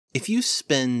If you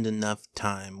spend enough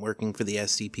time working for the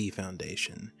SCP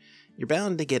Foundation, you're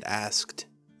bound to get asked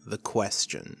the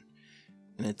question.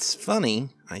 And it's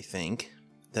funny, I think,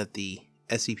 that the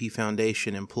SCP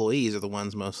Foundation employees are the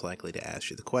ones most likely to ask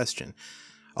you the question.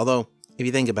 Although, if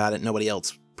you think about it, nobody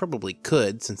else probably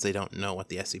could, since they don't know what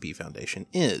the SCP Foundation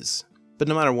is. But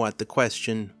no matter what, the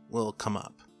question will come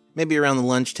up. Maybe around the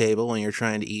lunch table when you're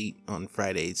trying to eat on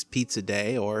Friday's pizza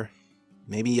day, or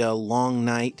maybe a long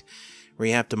night where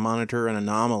you have to monitor an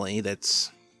anomaly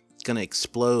that's going to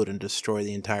explode and destroy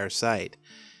the entire site,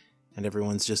 and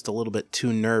everyone's just a little bit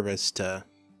too nervous to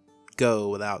go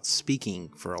without speaking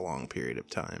for a long period of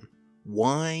time.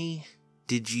 Why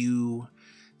did you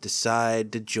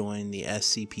decide to join the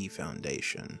SCP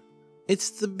Foundation? It's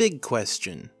the big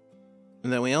question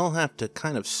that we all have to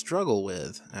kind of struggle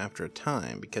with after a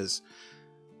time, because,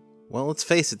 well, let's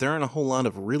face it, there aren't a whole lot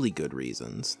of really good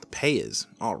reasons. The pay is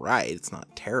alright, it's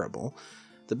not terrible.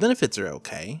 The benefits are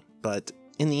okay, but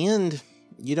in the end,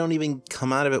 you don't even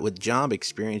come out of it with job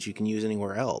experience you can use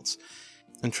anywhere else.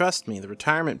 And trust me, the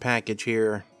retirement package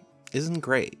here isn't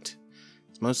great.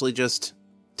 It's mostly just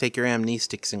take your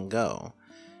amnestics and go.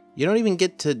 You don't even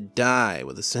get to die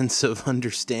with a sense of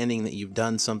understanding that you've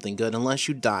done something good unless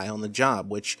you die on the job,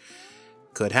 which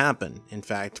could happen. In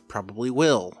fact, probably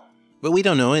will. But we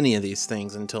don't know any of these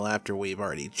things until after we've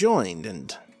already joined,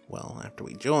 and, well, after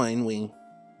we join, we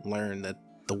learn that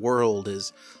the world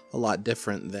is a lot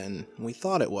different than we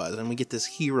thought it was, and we get this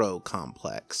hero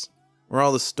complex, where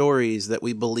all the stories that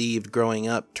we believed growing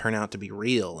up turn out to be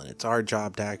real, and it's our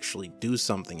job to actually do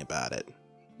something about it.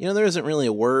 You know, there isn't really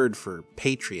a word for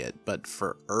patriot, but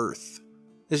for Earth.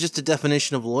 There's just a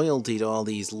definition of loyalty to all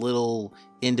these little,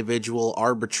 individual,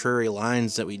 arbitrary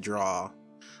lines that we draw.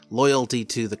 Loyalty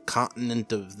to the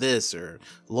continent of this, or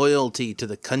loyalty to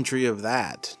the country of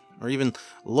that, or even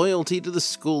loyalty to the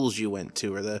schools you went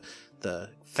to, or the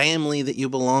family that you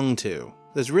belong to.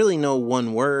 There's really no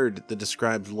one word that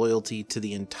describes loyalty to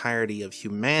the entirety of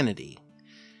humanity,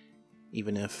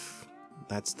 even if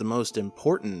that's the most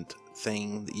important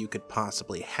thing that you could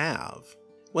possibly have.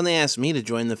 When they asked me to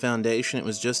join the Foundation, it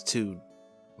was just to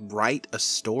write a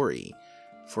story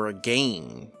for a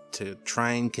game to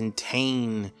try and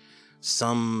contain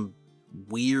some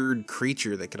weird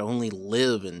creature that could only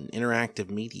live in interactive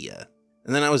media.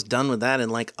 And then I was done with that in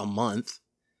like a month,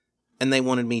 and they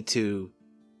wanted me to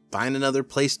find another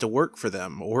place to work for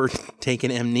them or take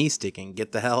an amnestic and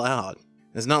get the hell out.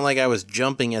 It's not like I was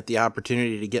jumping at the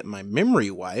opportunity to get my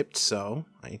memory wiped, so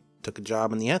I took a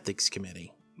job in the ethics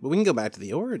committee. But we can go back to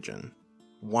the origin.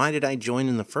 Why did I join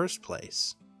in the first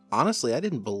place? Honestly, I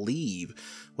didn't believe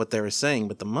what they were saying,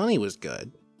 but the money was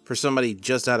good. For somebody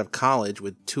just out of college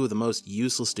with two of the most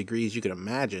useless degrees you could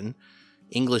imagine,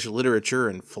 English literature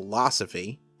and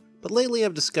philosophy. But lately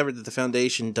I've discovered that the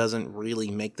Foundation doesn't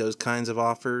really make those kinds of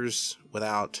offers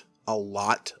without a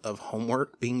lot of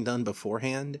homework being done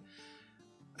beforehand.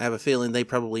 I have a feeling they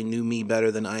probably knew me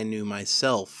better than I knew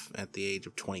myself at the age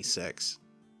of 26.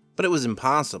 But it was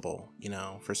impossible,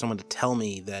 for someone to tell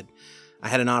me that I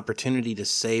had an opportunity to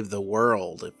save the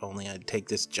world if only I'd take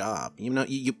this job.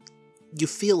 You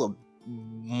feel a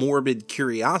morbid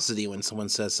curiosity when someone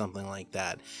says something like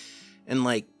that. And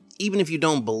even if you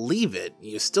don't believe it,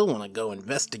 you still want to go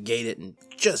investigate it and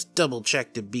just double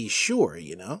check to be sure,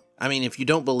 I mean, if you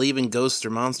don't believe in ghosts or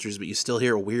monsters but you still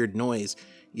hear a weird noise,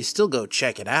 you still go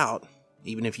check it out,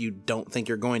 even if you don't think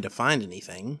you're going to find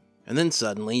anything. And then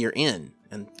suddenly you're in,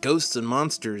 and ghosts and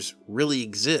monsters really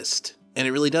exist. And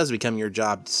it really does become your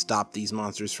job to stop these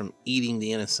monsters from eating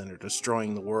the innocent or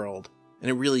destroying the world. And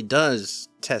it really does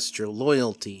test your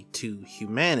loyalty to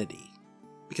humanity.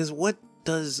 Because what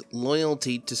does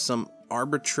loyalty to some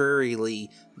arbitrarily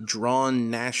drawn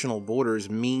national borders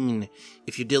mean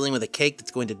if you're dealing with a cake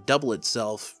that's going to double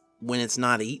itself when it's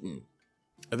not eaten?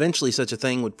 Eventually, such a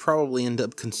thing would probably end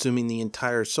up consuming the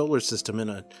entire solar system in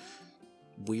a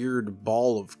weird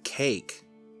ball of cake.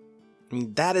 I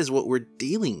mean, that is what we're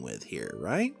dealing with here,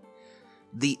 right?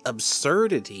 The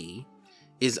absurdity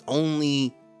is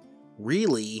only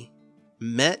really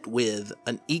met with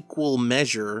an equal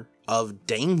measure of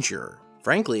danger.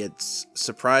 Frankly, it's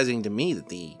surprising to me that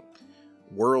the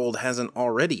world hasn't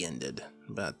already ended,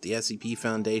 but the SCP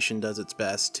Foundation does its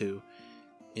best to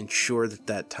ensure that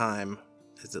that time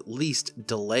is at least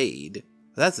delayed.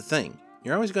 That's the thing.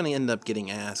 You're always going to end up getting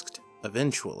asked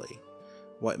eventually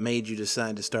what made you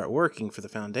decide to start working for the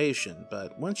Foundation,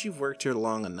 but once you've worked here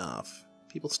long enough,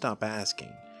 people stop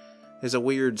asking. There's a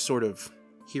weird sort of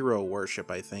hero worship,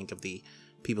 I think, of the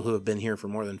people who have been here for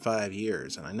more than 5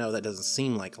 years, and I know that doesn't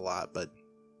seem like a lot, but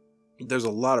there's a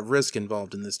lot of risk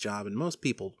involved in this job, and most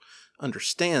people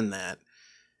understand that.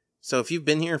 So if you've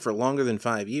been here for longer than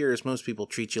 5 years, most people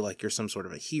treat you like you're some sort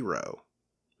of a hero.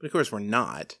 But of course we're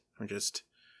not. We're just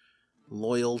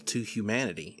loyal to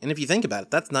humanity. And if you think about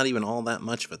it, that's not even all that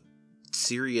much of a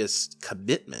serious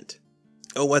commitment.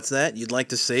 Oh, what's that? You'd like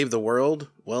to save the world?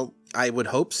 Well, I would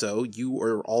hope so. You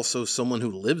are also someone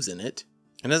who lives in it.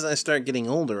 And as I start getting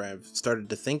older, I've started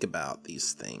to think about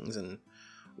these things and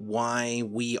why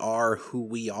we are who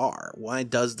we are. Why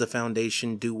does the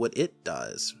Foundation do what it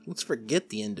does? Let's forget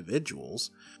the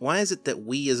individuals. Why is it that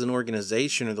we as an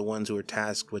organization are the ones who are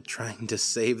tasked with trying to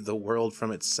save the world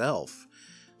from itself?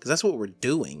 Because that's what we're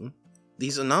doing.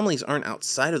 These anomalies aren't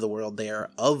outside of the world, they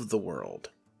are of the world,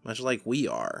 much like we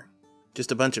are.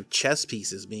 Just a bunch of chess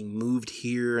pieces being moved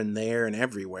here and there and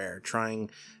everywhere, trying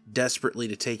desperately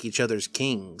to take each other's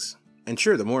kings. And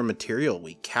sure, the more material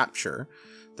we capture,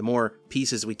 the more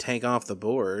pieces we take off the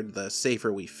board, the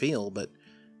safer we feel, but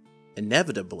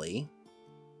inevitably,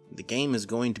 the game is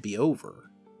going to be over.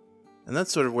 And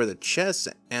that's sort of where the chess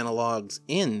analogs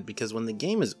end, because when the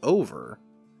game is over,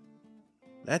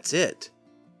 that's it.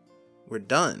 We're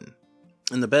done.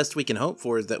 And the best we can hope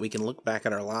for is that we can look back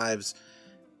at our lives,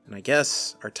 and I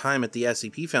guess our time at the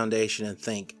SCP Foundation, and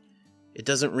think, it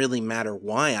doesn't really matter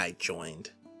why I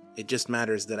joined. It just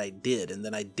matters that I did, and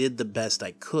that I did the best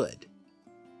I could.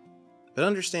 But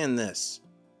understand this,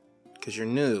 because you're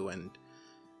new, and,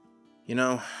 you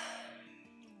know,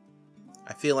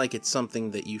 I feel like it's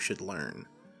something that you should learn.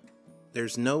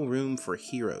 There's no room for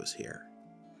heroes here.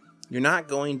 You're not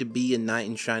going to be a knight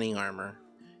in shining armor.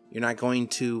 You're not going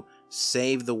to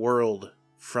save the world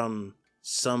from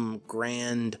some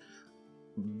grand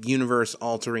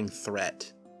universe-altering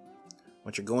threat.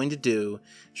 What you're going to do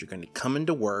is you're going to come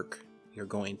into work, you're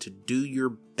going to do your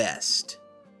best,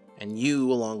 and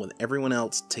you, along with everyone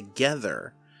else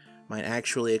together, might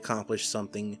actually accomplish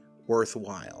something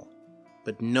worthwhile.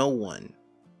 But no one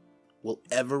will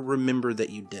ever remember that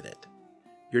you did it.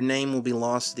 Your name will be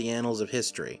lost to the annals of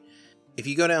history. If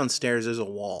you go downstairs, there's a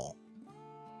wall.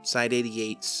 Site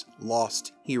 88's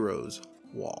Lost Heroes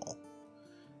wall.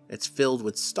 It's filled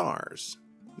with stars.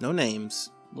 No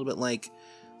names, a little bit like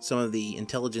some of the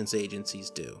intelligence agencies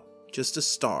do. Just a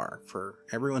star for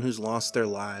everyone who's lost their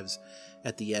lives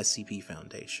at the SCP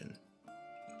Foundation.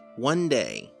 One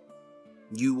day,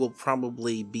 you will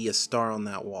probably be a star on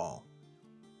that wall.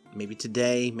 Maybe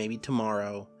today, maybe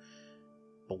tomorrow,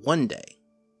 but one day,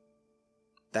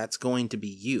 that's going to be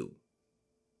you.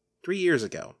 3 years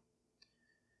ago,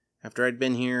 after I'd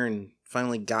been here and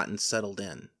finally gotten settled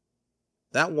in,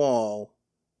 that wall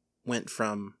went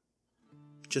from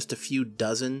just a few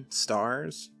dozen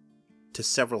stars to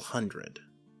several hundred.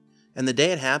 And the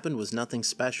day it happened was nothing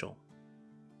special.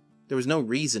 There was no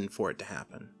reason for it to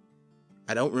happen.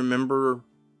 I don't remember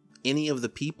any of the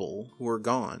people who were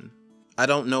gone. I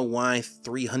don't know why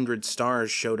 300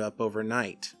 stars showed up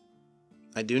overnight.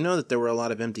 I do know that there were a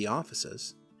lot of empty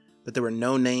offices, but there were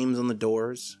no names on the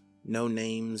doors, no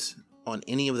names on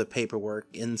any of the paperwork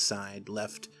inside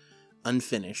left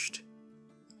unfinished.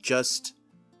 Just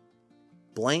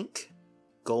blank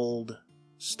gold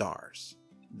stars.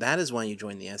 That is why you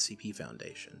join the SCP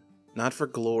Foundation. Not for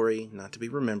glory, not to be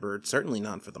remembered, certainly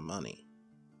not for the money.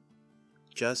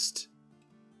 Just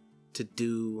to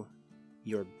do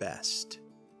your best.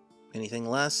 Anything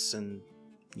less, and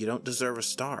you don't deserve a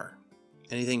star.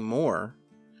 Anything more,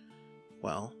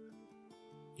 well,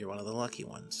 you're one of the lucky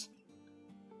ones.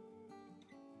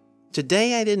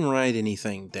 Today I didn't write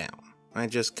anything down. I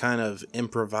just kind of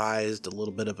improvised a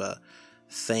little bit of a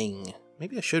thing.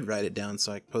 Maybe I should write it down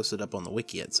so I can post it up on the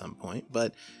wiki at some point.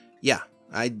 But yeah,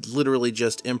 I literally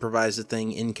just improvised a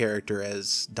thing in character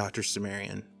as Doctor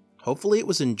Cimmerian. Hopefully it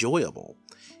was enjoyable.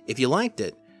 If you liked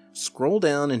it, scroll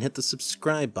down and hit the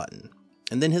subscribe button.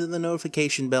 And then hit the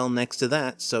notification bell next to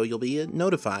that so you'll be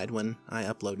notified when I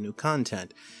upload new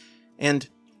content. And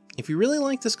if you really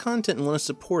like this content and want to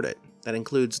support it, that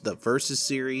includes the Versus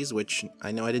series, which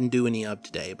I know I didn't do any of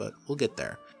today, but we'll get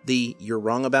there. The You're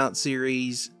Wrong About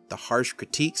series, the Harsh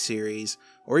Critique series,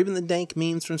 or even the Dank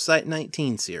Memes from Site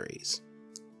 19 series.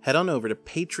 Head on over to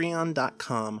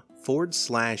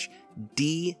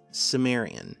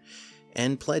patreon.com/DCimmerian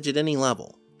and pledge at any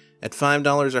level. At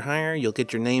 $5 or higher, you'll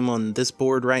get your name on this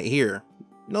board right here.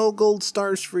 No gold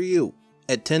stars for you.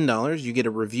 At $10, you get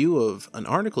a review of an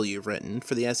article you've written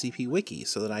for the SCP Wiki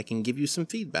so that I can give you some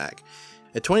feedback.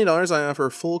 At $20, I offer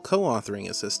full co-authoring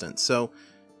assistance, so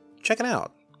check it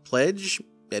out. Pledge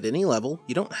at any level.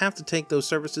 You don't have to take those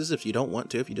services if you don't want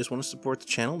to. If you just want to support the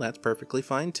channel, that's perfectly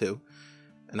fine too.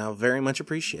 And I'll very much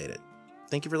appreciate it.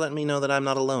 Thank you for letting me know that I'm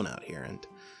not alone out here, and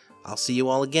I'll see you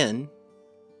all again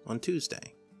on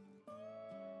Tuesday.